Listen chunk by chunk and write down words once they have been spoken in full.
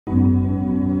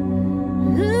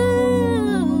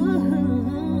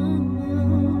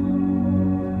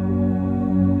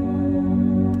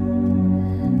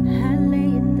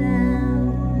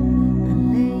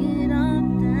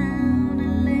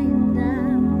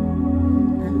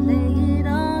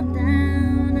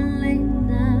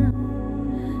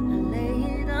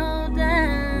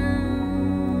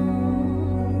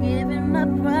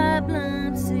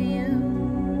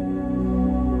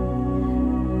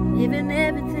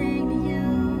everything to you,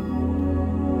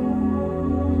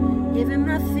 giving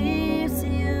my fears to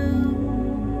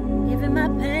you, giving my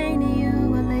pain to you.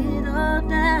 I lay it all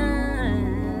down.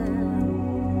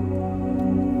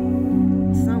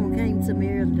 Someone came to me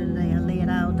earlier today. I lay it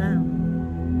all down.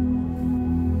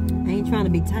 I ain't trying to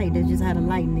be tight. That's just how the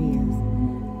lighting is.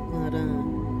 But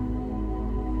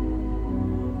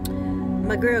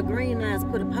my girl Green Eyes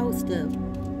put a post up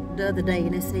the other day,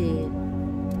 and it said,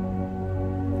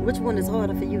 which one is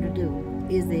harder for you to do?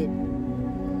 Is it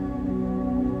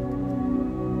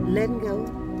letting go,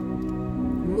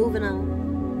 moving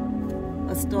on,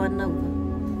 or starting over?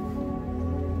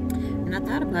 And I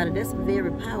thought about it. That's a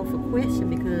very powerful question,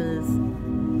 because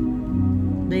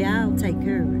they all take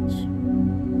courage.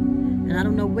 And I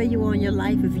don't know where you are in your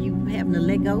life, if you having to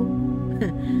let go,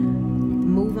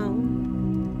 move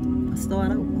on, or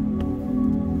start over.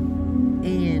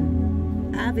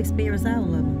 And I've experienced all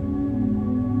of them.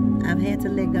 I've had to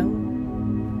let go.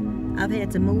 I've had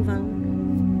to move on.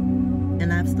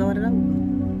 And I've started over.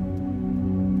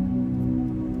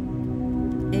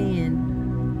 And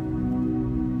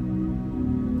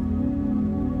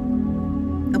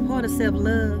a part of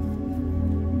self-love,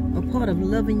 a part of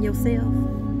loving yourself,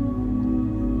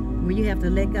 when you have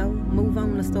to let go, move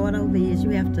on, and start over, is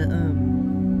you have to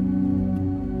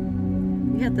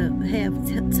have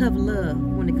tough love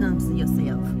when it comes to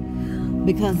yourself.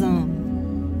 Because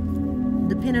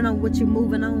depending on what you're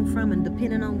moving on from, and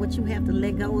depending on what you have to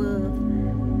let go of,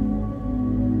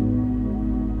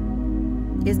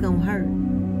 it's gonna hurt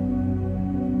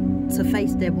to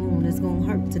face that wound. It's gonna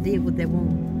hurt to deal with that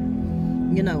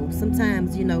wound. You know,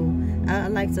 sometimes, you know, I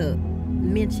like to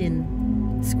mention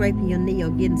scraping your knee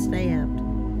or getting stabbed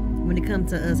when it comes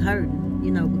to us hurting,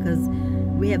 you know, because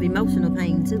we have emotional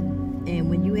pain too. And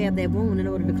when you have that wound, in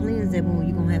order to cleanse that wound,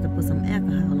 you're gonna have to put some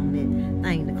alcohol on that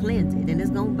thing to cleanse it, and it's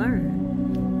gonna burn.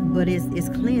 But it's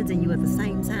cleansing you at the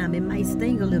same time. It might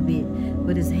sting a little bit,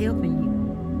 but it's helping you.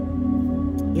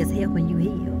 It's helping you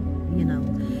heal, you know.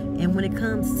 And when it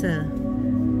comes to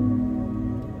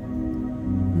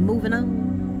moving on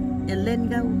and letting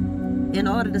go, in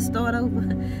order to start over,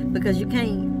 because you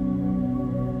can't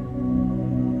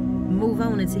move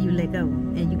on until you let go,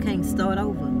 and you can't start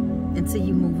over until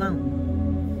you move on.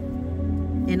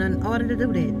 And in order to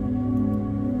do that,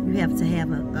 you have to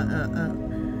have a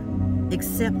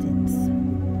acceptance.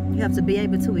 You have to be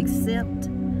able to accept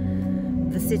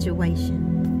the situation,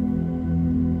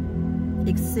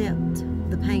 accept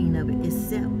the pain of it,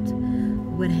 accept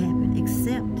what happened,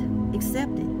 accept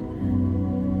it.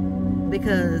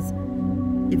 Because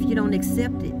if you don't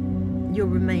accept it, you'll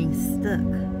remain stuck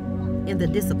in the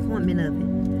disappointment of it.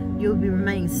 You'll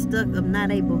remain stuck of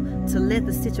not able to let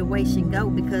the situation go,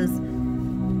 because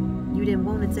you didn't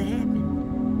want it to happen.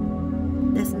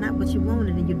 That's not what you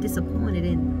wanted, and you're disappointed,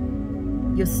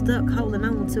 and you're stuck holding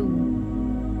on to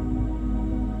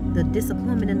the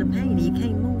disappointment and the pain, and you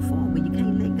can't move forward. You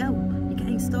can't let go. You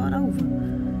can't start over,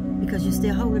 because you're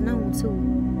still holding on to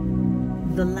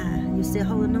the lie. You're still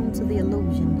holding on to the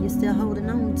illusion. You're still holding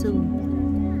on to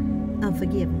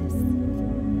unforgiveness.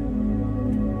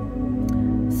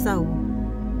 So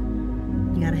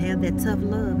you gotta have that tough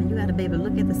love, and you gotta be able to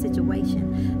look at the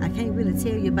situation. I can't really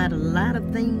tell you about a lot of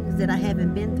things that I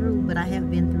haven't been through, but I have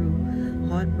been through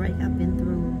heartbreak. I've been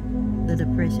through the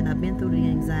depression. I've been through the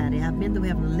anxiety. I've been through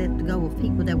having to let go of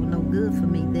people that were no good for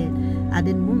me, that I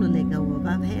didn't want to let go of.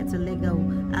 I've had to let go.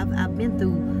 I've been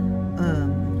through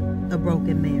a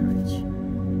broken marriage.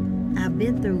 I've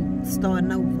been through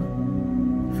starting over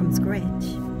from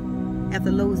scratch.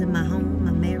 After losing my home,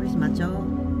 my marriage, my job,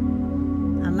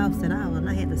 I lost it all, and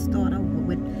I had to start over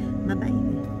with my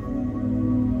baby.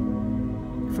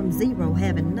 From zero,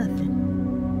 having nothing.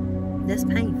 That's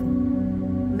painful.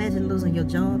 Imagine losing your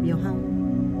job, your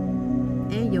home,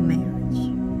 and your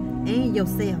marriage, and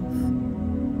yourself.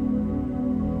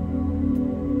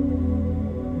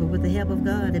 But with the help of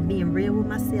God and being real with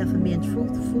myself and being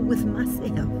truthful with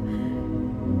myself.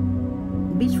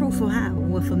 Be truthful how?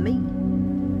 Well, for me,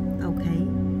 okay.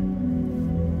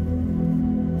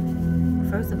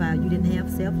 First of all, you didn't have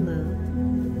self-love.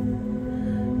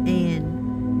 And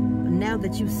now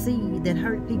that you see that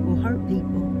hurt people,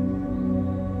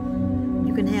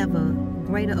 you can have a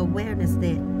greater awareness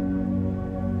that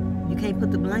you can't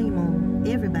put the blame on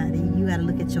everybody. You got to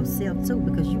look at yourself too,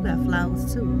 because you got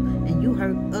flaws too, and you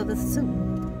hurt others too.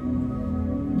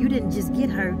 You didn't just get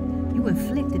hurt, you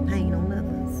inflicted pain on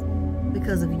others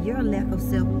because of your lack of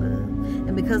self-love,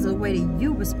 and because of the way that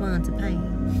you respond to pain,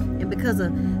 and because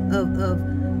of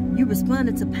you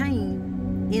responded to pain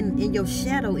in your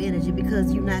shadow energy,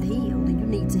 because you're not healed and you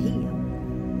need to heal,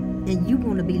 and you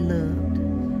want to be loved,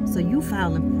 So you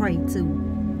falling prey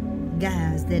to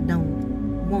guys that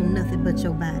don't want nothing but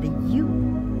your body. You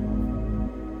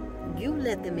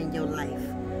let them in your life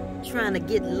trying to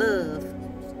get love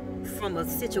from a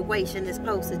situation that's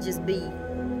supposed to just be,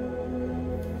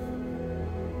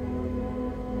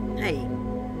 hey,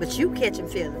 but you catching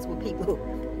feelings with people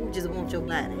who just want your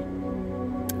body.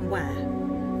 Why?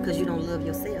 Because you don't love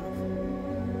yourself.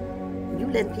 You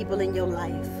letting people in your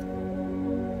life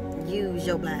use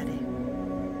your body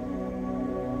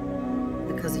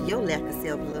because of your lack of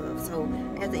self-love. So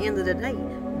at the end of the day,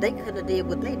 they could have did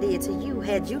what they did to you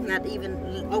had you not even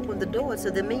opened the door to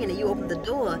the men, and you opened the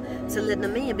door to letting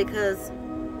them in because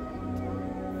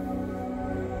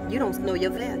you don't know your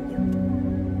value.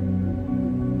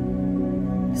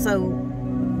 So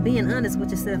being honest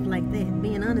with yourself like that,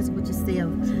 being honest with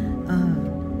yourself,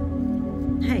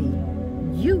 hey,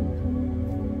 you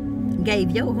gave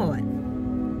your heart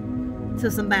to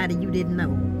somebody you didn't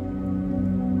know.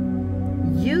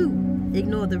 You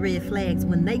ignored the red flags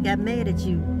when they got mad at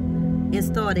you and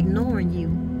started ignoring you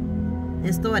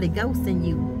and started ghosting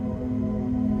you.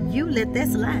 You let that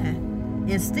slide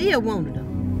and still wanted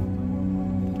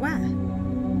them. Why?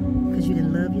 Because you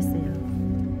didn't love yourself.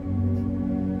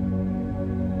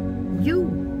 You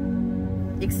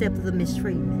accepted the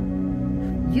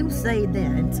mistreatment. You stayed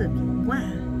there and took it.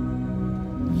 Why?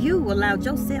 You allowed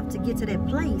yourself to get to that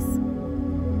place.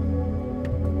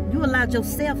 You allowed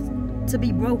yourself to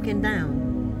be broken down.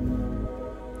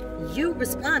 You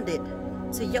responded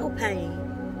to your pain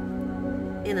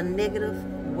in a negative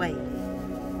way.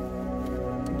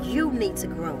 You need to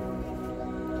grow.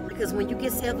 Because when you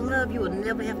get self-love, you will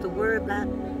never have to worry about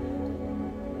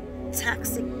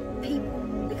toxic people.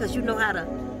 Because you know how to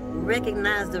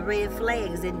recognize the red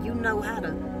flags and you know how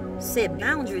to set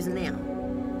boundaries now.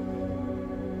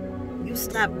 You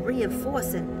stop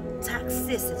reinforcing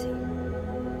toxicity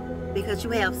because you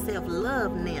have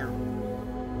self-love now.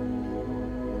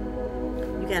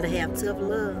 You gotta have tough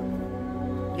love.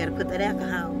 You gotta put that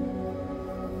alcohol.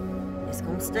 It's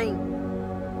gonna sting,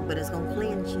 but it's gonna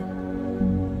cleanse you.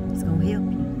 It's gonna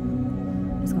help you.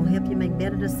 It's gonna help you make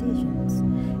better decisions.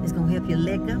 It's gonna help you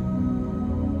let go.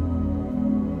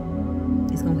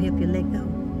 It's gonna help you let go.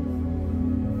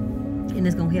 And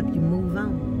it's gonna help you move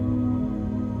on.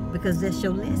 Because that's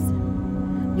your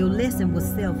lesson. Your lesson was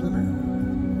self-love.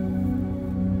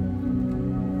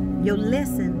 Your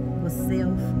lesson was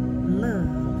self-love.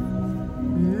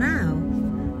 Now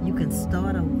you can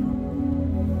start over.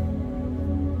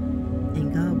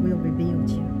 And God will rebuild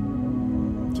you.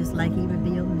 Just like He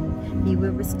rebuilt me. He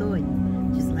will restore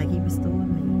you. Just like He restored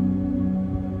me.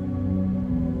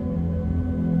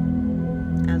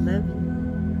 I love you.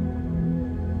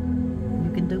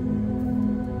 You can do it.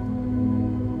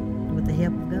 With the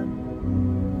help of God.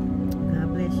 God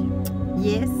bless you.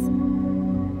 Yes.